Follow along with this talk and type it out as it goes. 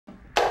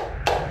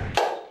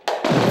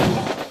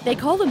They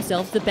call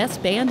themselves the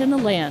best band in the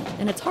land,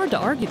 and it's hard to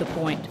argue the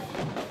point.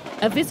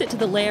 A visit to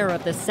the lair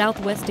of the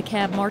Southwest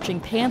Dekalb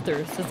marching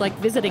Panthers is like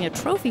visiting a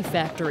trophy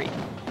factory,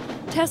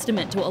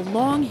 testament to a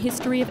long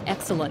history of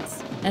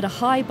excellence and a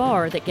high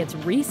bar that gets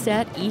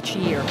reset each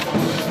year.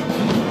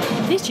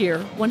 This year,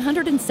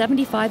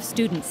 175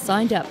 students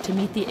signed up to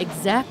meet the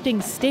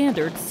exacting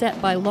standards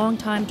set by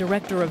longtime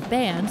director of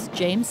bands,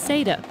 James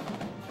Seda.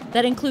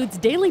 That includes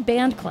daily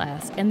band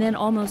class and then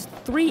almost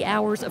 3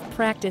 hours of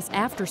practice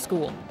after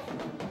school.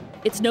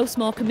 It's no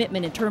small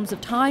commitment in terms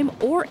of time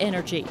or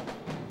energy.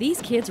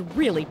 These kids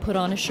really put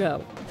on a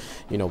show.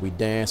 You know, we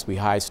dance, we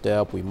high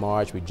step, we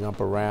march, we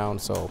jump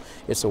around, so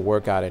it's a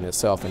workout in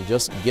itself. And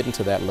just getting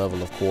to that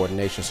level of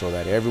coordination so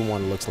that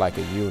everyone looks like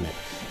a unit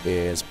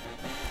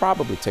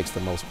probably takes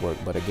the most work,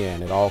 but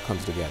again, it all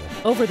comes together.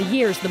 Over the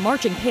years, the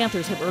marching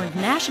Panthers have earned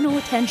national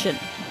attention.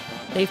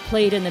 They've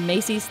played in the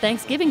Macy's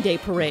Thanksgiving Day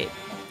Parade,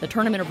 the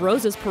Tournament of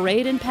Roses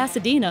Parade in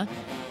Pasadena,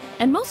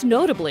 and most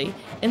notably,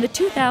 in the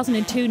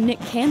 2002 Nick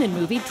Cannon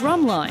movie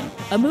Drumline,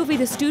 a movie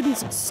the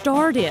students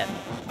starred in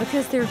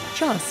because they're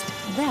just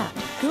that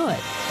good.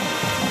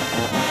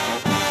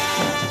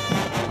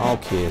 All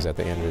kids, at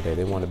the end of the day,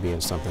 they want to be in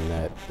something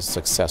that is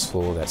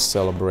successful, that's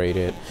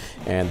celebrated,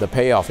 and the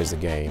payoff is the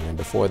game. And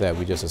before that,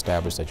 we just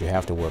established that you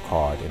have to work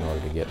hard in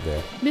order to get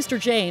there. Mr.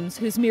 James,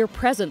 whose mere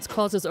presence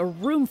causes a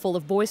room full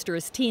of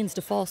boisterous teens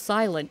to fall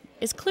silent,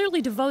 is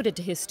clearly devoted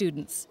to his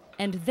students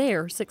and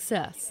their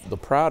success. The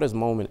proudest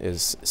moment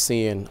is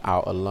seeing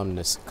our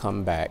alumnus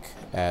come back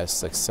as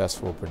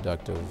successful,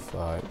 productive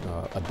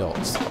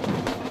adults.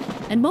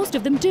 And most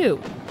of them do.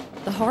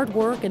 The hard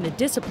work and the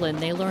discipline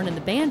they learn in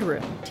the band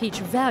room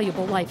teach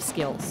valuable life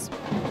skills.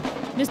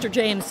 Mr.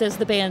 James says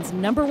the band's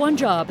 #1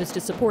 job is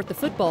to support the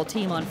football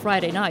team on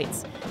Friday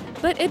nights,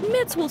 but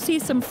admits we'll see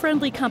some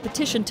friendly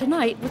competition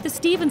tonight with the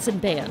Stevenson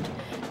Band,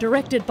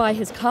 directed by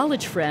his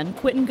college friend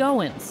Quentin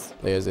Goins.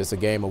 It's a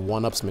game of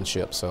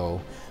one-upsmanship, so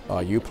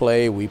you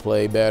play, we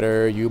play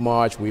better, you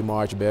march, we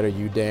march better,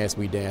 you dance,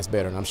 we dance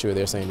better, and I'm sure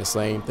they're saying the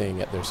same thing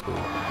at their school.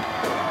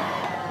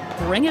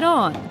 Bring it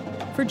on!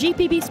 For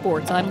GPB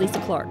Sports, I'm Lisa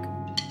Clark.